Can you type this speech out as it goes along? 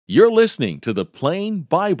You're listening to the Plain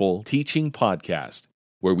Bible Teaching Podcast,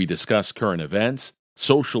 where we discuss current events,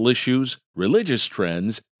 social issues, religious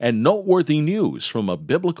trends, and noteworthy news from a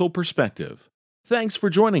biblical perspective. Thanks for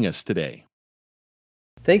joining us today.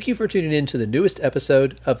 Thank you for tuning in to the newest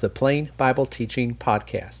episode of the Plain Bible Teaching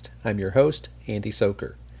Podcast. I'm your host, Andy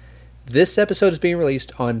Soker. This episode is being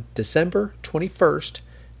released on December 21st,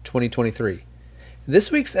 2023.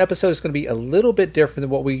 This week's episode is going to be a little bit different than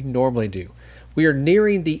what we normally do. We are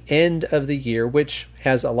nearing the end of the year, which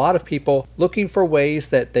has a lot of people looking for ways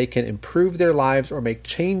that they can improve their lives or make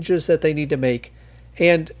changes that they need to make.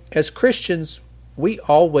 And as Christians, we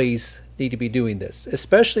always need to be doing this,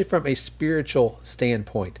 especially from a spiritual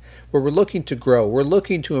standpoint, where we're looking to grow, we're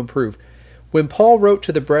looking to improve. When Paul wrote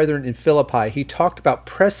to the brethren in Philippi, he talked about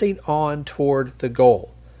pressing on toward the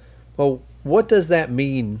goal. Well, what does that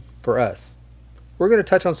mean for us? We're going to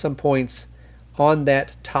touch on some points on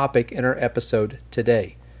that topic in our episode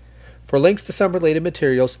today. For links to some related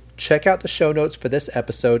materials, check out the show notes for this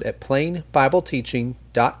episode at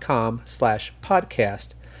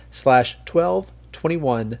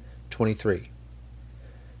plainbibleteaching.com/podcast/122123.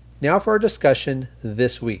 Now for our discussion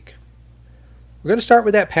this week. We're going to start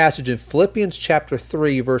with that passage in Philippians chapter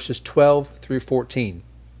 3, verses 12 through 14.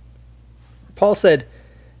 Paul said,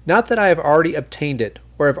 "Not that I have already obtained it,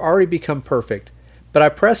 or have already become perfect, but I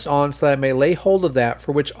press on so that I may lay hold of that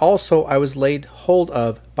for which also I was laid hold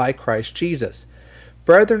of by Christ Jesus.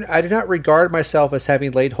 Brethren, I do not regard myself as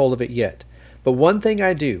having laid hold of it yet. But one thing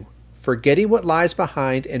I do, forgetting what lies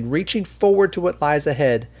behind and reaching forward to what lies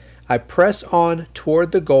ahead, I press on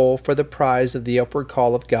toward the goal for the prize of the upward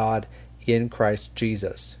call of God in Christ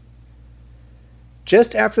Jesus."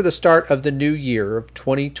 Just after the start of the new year of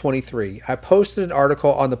 2023, I posted an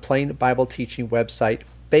article on the Plain Bible Teaching website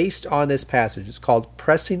based on this passage. It's called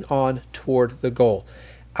Pressing On Toward the Goal.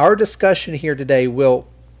 Our discussion here today will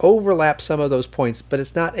overlap some of those points, but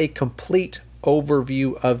it's not a complete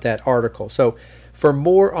overview of that article. So for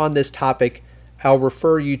more on this topic, I'll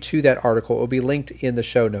refer you to that article. It will be linked in the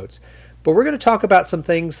show notes. But we're going to talk about some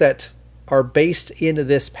things that are based into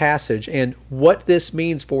this passage and what this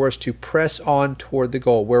means for us to press on toward the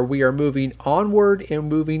goal, where we are moving onward and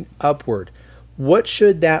moving upward. What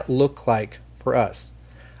should that look like for us?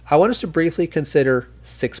 I want us to briefly consider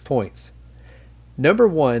 6 points. Number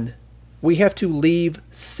 1, we have to leave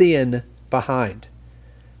sin behind.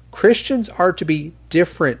 Christians are to be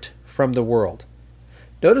different from the world.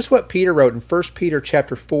 Notice what Peter wrote in 1 Peter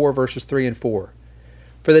chapter 4, verses 3 and 4.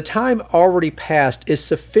 "For the time already past is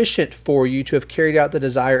sufficient for you to have carried out the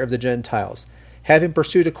desire of the Gentiles, having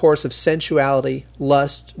pursued a course of sensuality,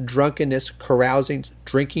 lust, drunkenness, carousing,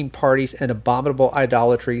 drinking parties, and abominable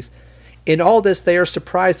idolatries. In all this they are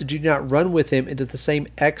surprised that you do not run with him into the same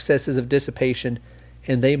excesses of dissipation,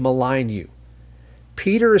 and they malign you."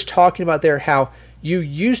 Peter is talking about there how you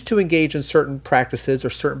used to engage in certain practices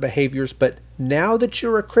or certain behaviors, but now that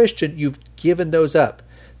you're a Christian, you've given those up.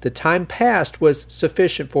 The time past was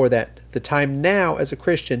sufficient for that. The time now as a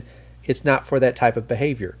Christian, it's not for that type of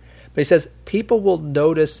behavior. But he says people will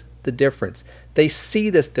notice the difference. They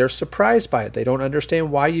see this. They're surprised by it. They don't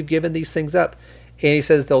understand why you've given these things up. And he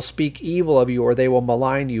says they'll speak evil of you or they will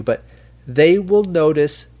malign you, but they will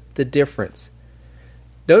notice the difference.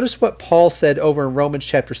 Notice what Paul said over in Romans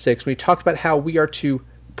chapter 6 when he talked about how we are to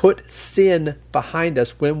put sin behind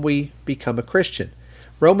us when we become a Christian.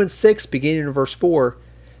 Romans 6, beginning in verse 4,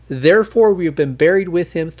 "Therefore we have been buried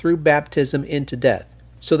with him through baptism into death,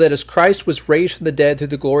 so that as Christ was raised from the dead through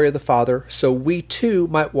the glory of the Father, so we too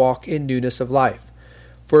might walk in newness of life.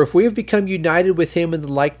 For if we have become united with him in the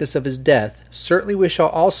likeness of his death, certainly we shall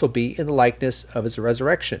also be in the likeness of his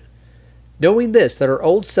resurrection. Knowing this, that our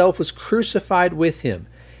old self was crucified with him,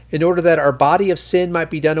 in order that our body of sin might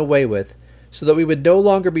be done away with, so that we would no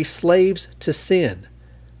longer be slaves to sin.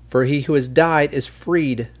 For he who has died is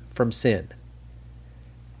freed from sin."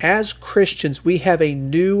 As Christians, we have a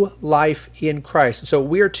new life in Christ. So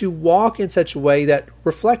we are to walk in such a way that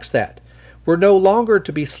reflects that. We're no longer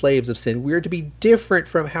to be slaves of sin. We are to be different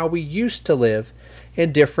from how we used to live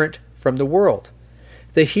and different from the world.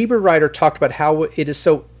 The Hebrew writer talked about how it is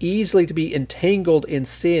so easily to be entangled in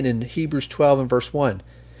sin in Hebrews 12 and verse 1.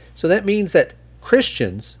 So that means that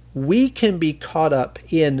Christians, we can be caught up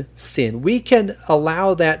in sin. We can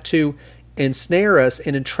allow that to ensnare us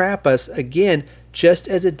and entrap us again, just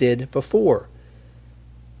as it did before.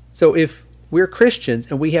 So if we're Christians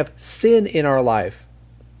and we have sin in our life,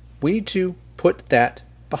 we need to put that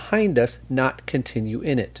behind us, not continue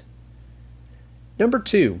in it. Number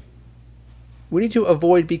 2, we need to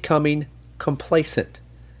avoid becoming complacent.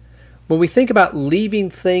 When we think about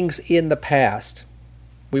leaving things in the past,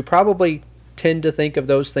 we probably tend to think of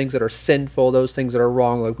those things that are sinful, those things that are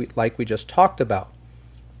wrong, like we just talked about.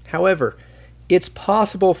 However, it's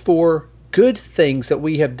possible for good things that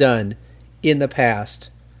we have done in the past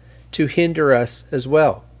to hinder us as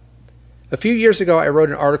well. A few years ago, I wrote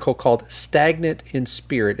an article called Stagnant in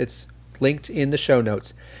Spirit. It's linked in the show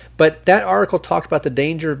notes. But that article talked about the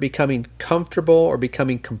danger of becoming comfortable or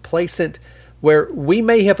becoming complacent, where we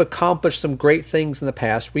may have accomplished some great things in the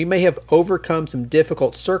past. We may have overcome some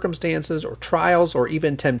difficult circumstances or trials or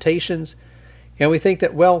even temptations. And we think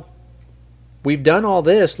that, well, we've done all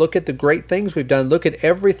this. Look at the great things we've done. Look at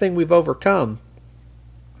everything we've overcome.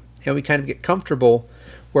 And we kind of get comfortable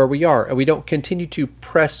where we are, and we don't continue to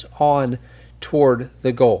press on toward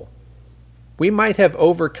the goal. We might have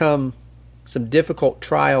overcome some difficult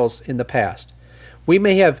trials in the past. We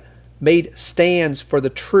may have made stands for the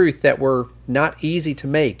truth that were not easy to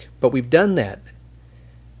make, but we've done that.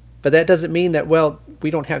 But that doesn't mean that, well, we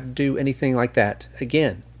don't have to do anything like that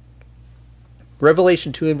again.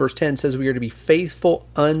 Revelation 2 and verse 10 says we are to be faithful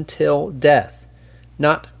until death,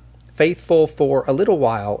 not faithful for a little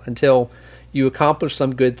while until you accomplish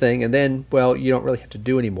some good thing, and then, well, you don't really have to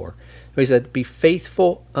do anymore. He said, be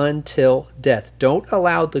faithful until death. Don't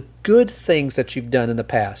allow the good things that you've done in the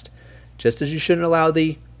past, just as you shouldn't allow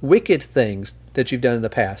the wicked things that you've done in the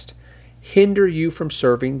past, hinder you from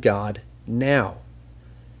serving God now.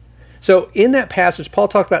 So in that passage, Paul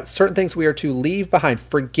talked about certain things we are to leave behind,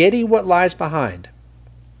 forgetting what lies behind.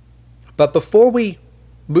 But before we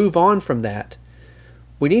move on from that,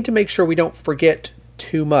 we need to make sure we don't forget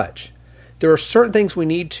too much. There are certain things we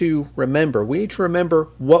need to remember. We need to remember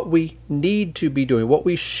what we need to be doing, what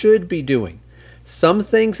we should be doing. Some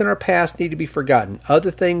things in our past need to be forgotten. Other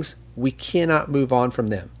things, we cannot move on from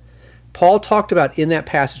them. Paul talked about in that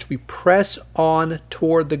passage, we press on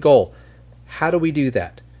toward the goal. How do we do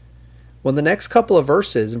that? Well, in the next couple of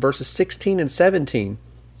verses, in verses 16 and 17,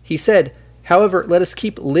 he said, however, let us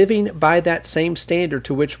keep living by that same standard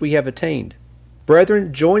to which we have attained.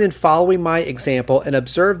 Brethren, join in following my example and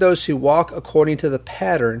observe those who walk according to the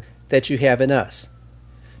pattern that you have in us.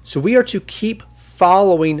 So we are to keep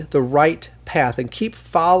following the right path and keep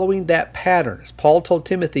following that pattern. As Paul told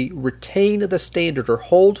Timothy, retain the standard or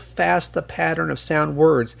hold fast the pattern of sound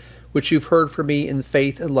words which you've heard from me in the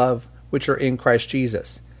faith and love which are in Christ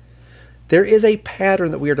Jesus. There is a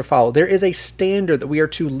pattern that we are to follow. There is a standard that we are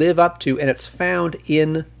to live up to, and it's found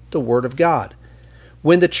in the Word of God.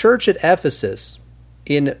 When the church at Ephesus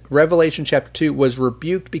in Revelation chapter 2 was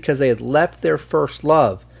rebuked because they had left their first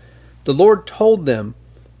love, the Lord told them,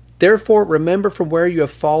 therefore remember from where you have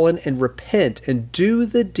fallen and repent and do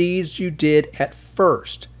the deeds you did at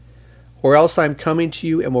first, or else I am coming to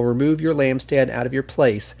you and will remove your lampstand out of your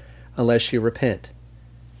place unless you repent.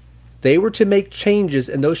 They were to make changes,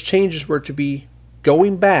 and those changes were to be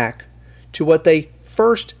going back to what they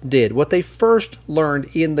first did, what they first learned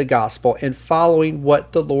in the gospel, and following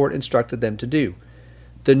what the Lord instructed them to do.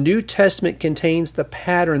 The New Testament contains the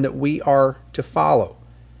pattern that we are to follow.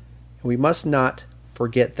 And we must not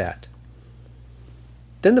forget that.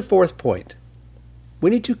 Then the fourth point, we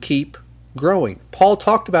need to keep growing. Paul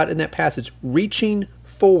talked about in that passage, reaching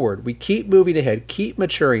forward. We keep moving ahead, keep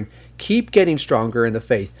maturing, keep getting stronger in the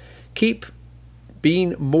faith, keep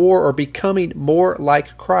being more or becoming more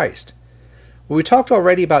like Christ. We talked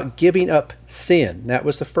already about giving up sin. That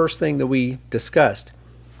was the first thing that we discussed.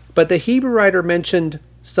 But the Hebrew writer mentioned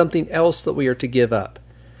something else that we are to give up.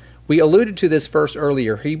 We alluded to this verse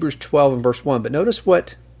earlier, Hebrews 12 and verse 1, but notice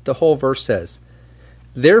what the whole verse says.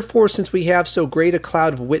 Therefore, since we have so great a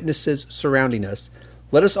cloud of witnesses surrounding us,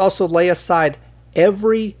 let us also lay aside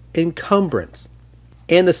every encumbrance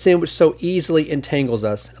and the sin which so easily entangles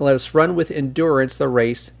us, and let us run with endurance the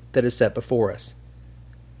race that is set before us.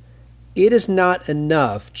 It is not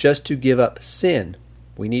enough just to give up sin.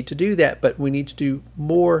 We need to do that, but we need to do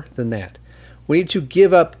more than that. We need to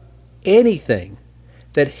give up anything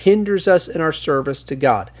that hinders us in our service to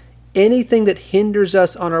God. Anything that hinders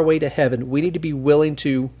us on our way to heaven, we need to be willing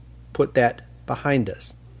to put that behind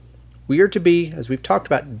us. We are to be, as we've talked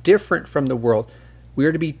about, different from the world. We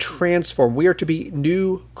are to be transformed. We are to be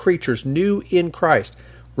new creatures, new in Christ.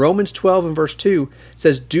 Romans 12 and verse 2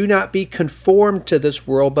 says, do not be conformed to this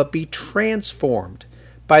world, but be transformed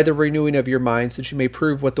by the renewing of your minds, that you may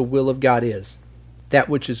prove what the will of God is, that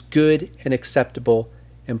which is good and acceptable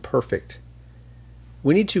and perfect.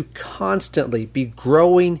 We need to constantly be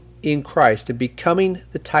growing in Christ and becoming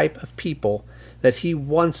the type of people that He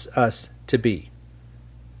wants us to be.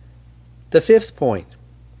 The fifth point,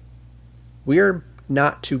 we are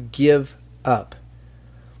not to give up.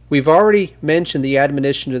 We've already mentioned the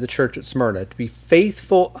admonition to the church at Smyrna to be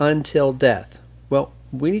faithful until death. Well,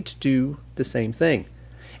 we need to do the the same thing.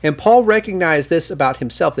 And Paul recognized this about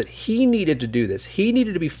himself, that he needed to do this. He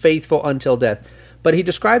needed to be faithful until death. But he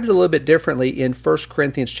described it a little bit differently in 1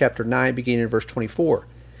 Corinthians chapter 9, beginning in verse 24.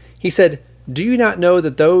 He said, "Do you not know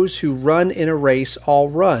that those who run in a race all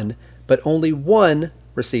run, but only one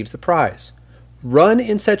receives the prize? Run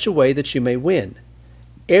in such a way that you may win.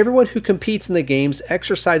 Everyone who competes in the games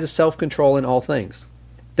exercises self-control in all things.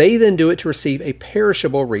 They then do it to receive a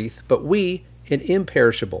perishable wreath, but we an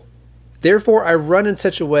imperishable. Therefore I run in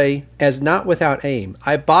such a way as not without aim.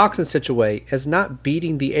 I box in such a way as not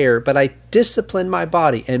beating the air, but I discipline my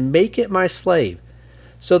body and make it my slave,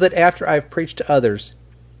 so that after I have preached to others,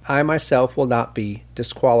 I myself will not be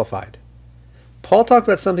disqualified." Paul talked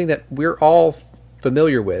about something that we're all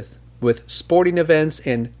familiar with sporting events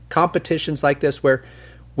and competitions like this, where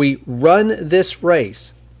we run this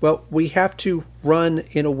race. Well, we have to run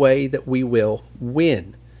in a way that we will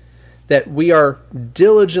win, that we are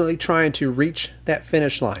diligently trying to reach that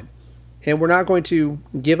finish line, and we're not going to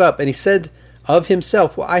give up. And he said of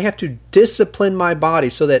himself, well, I have to discipline my body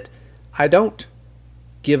so that I don't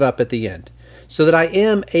give up at the end, so that I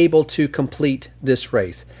am able to complete this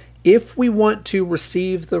race. If we want to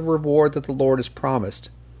receive the reward that the Lord has promised,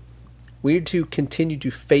 we need to continue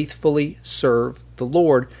to faithfully serve the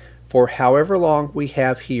Lord for however long we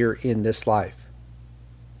have here in this life.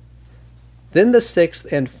 Then the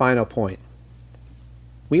sixth and final point.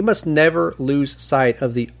 We must never lose sight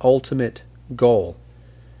of the ultimate goal.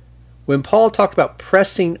 When Paul talked about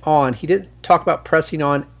pressing on, he didn't talk about pressing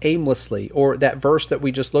on aimlessly, or that verse that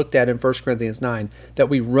we just looked at in 1 Corinthians 9, that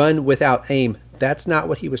we run without aim. That's not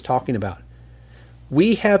what he was talking about.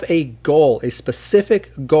 We have a goal, a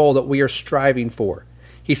specific goal that we are striving for.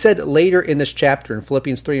 He said later in this chapter, in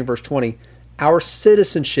Philippians 3 and verse 20, our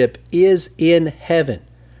citizenship is in heaven,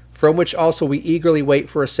 from which also we eagerly wait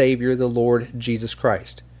for a Savior, the Lord Jesus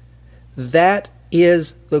Christ. That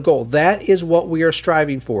is the goal. That is what we are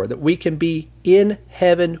striving for, that we can be in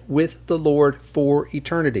heaven with the Lord for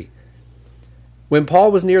eternity. When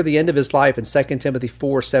Paul was near the end of his life in 2 Timothy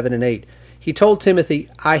 4, 7 and 8, he told Timothy,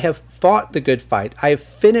 I have fought the good fight. I have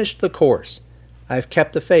finished the course. I have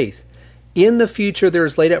kept the faith. In the future there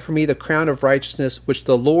is laid up for me the crown of righteousness, which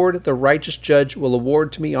the Lord, the righteous judge, will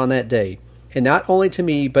award to me on that day. And not only to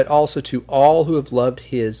me, but also to all who have loved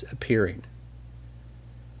his appearing.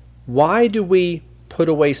 Why do we put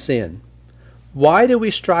away sin? Why do we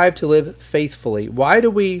strive to live faithfully? Why do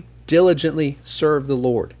we diligently serve the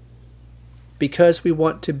Lord? Because we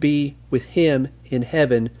want to be with him in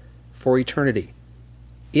heaven for eternity.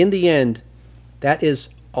 In the end, that is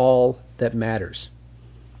all that matters.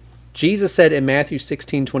 Jesus said in Matthew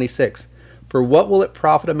 16:26, "For what will it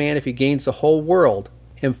profit a man if he gains the whole world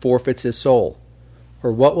and forfeits his soul?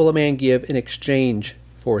 Or what will a man give in exchange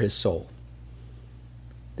for his soul?"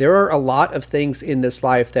 There are a lot of things in this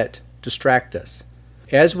life that distract us.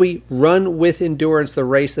 As we run with endurance the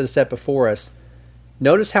race that is set before us,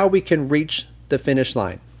 notice how we can reach the finish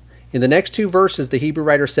line. In the next two verses, the Hebrew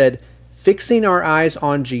writer said, "Fixing our eyes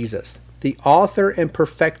on Jesus, the author and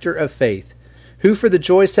perfecter of faith, who for the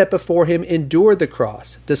joy set before him endured the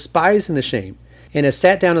cross, despising the shame, and has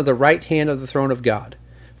sat down at the right hand of the throne of God.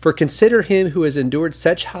 For consider him who has endured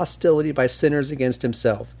such hostility by sinners against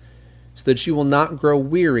himself, so that you will not grow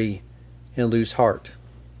weary and lose heart."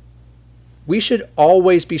 We should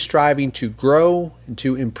always be striving to grow and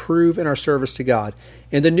to improve in our service to God.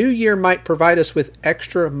 And the new year might provide us with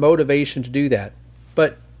extra motivation to do that.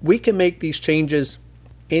 But we can make these changes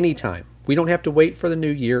anytime. We don't have to wait for the new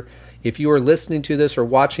year. If you are listening to this or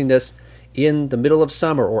watching this in the middle of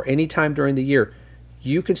summer or any time during the year,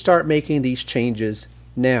 you can start making these changes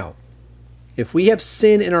now. If we have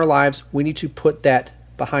sin in our lives, we need to put that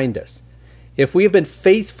behind us. If we have been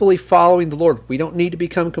faithfully following the Lord, we don't need to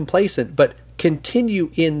become complacent, but continue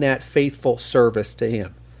in that faithful service to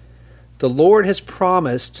him. The Lord has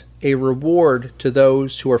promised a reward to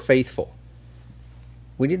those who are faithful.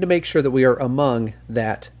 We need to make sure that we are among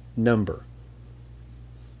that number.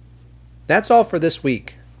 That's all for this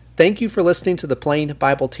week. Thank you for listening to the Plain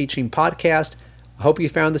Bible Teaching Podcast. I hope you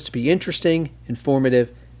found this to be interesting,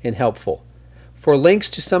 informative, and helpful. For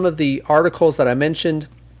links to some of the articles that I mentioned,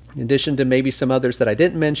 in addition to maybe some others that I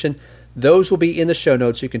didn't mention, those will be in the show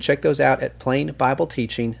notes. You can check those out at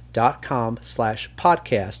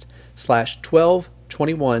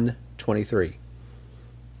plainbibleteaching.com/podcast/122123.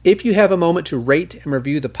 If you have a moment to rate and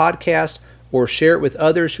review the podcast or share it with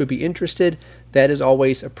others who would be interested, that is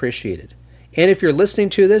always appreciated. And if you're listening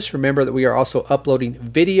to this, remember that we are also uploading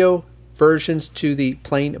video versions to the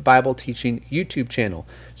Plain Bible Teaching YouTube channel.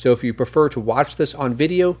 So if you prefer to watch this on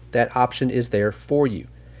video, that option is there for you.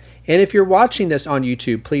 And if you're watching this on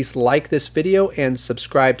YouTube, please like this video and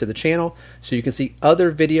subscribe to the channel so you can see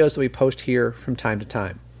other videos that we post here from time to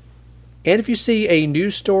time. And if you see a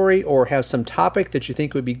news story or have some topic that you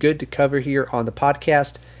think would be good to cover here on the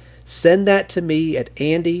podcast, send that to me at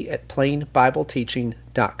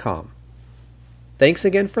andy@plainbibleteaching.com. Thanks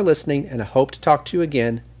again for listening, and I hope to talk to you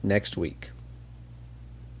again next week.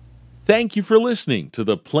 Thank you for listening to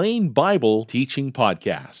the Plain Bible Teaching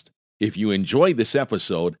Podcast. If you enjoyed this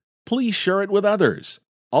episode, please share it with others.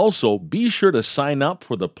 Also, be sure to sign up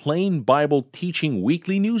for the Plain Bible Teaching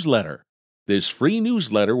Weekly Newsletter. This free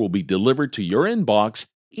newsletter will be delivered to your inbox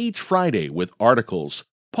each Friday with articles,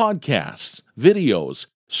 podcasts, videos,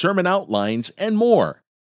 sermon outlines, and more.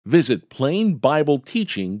 Visit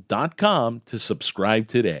plainbibleteaching.com to subscribe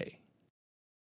today.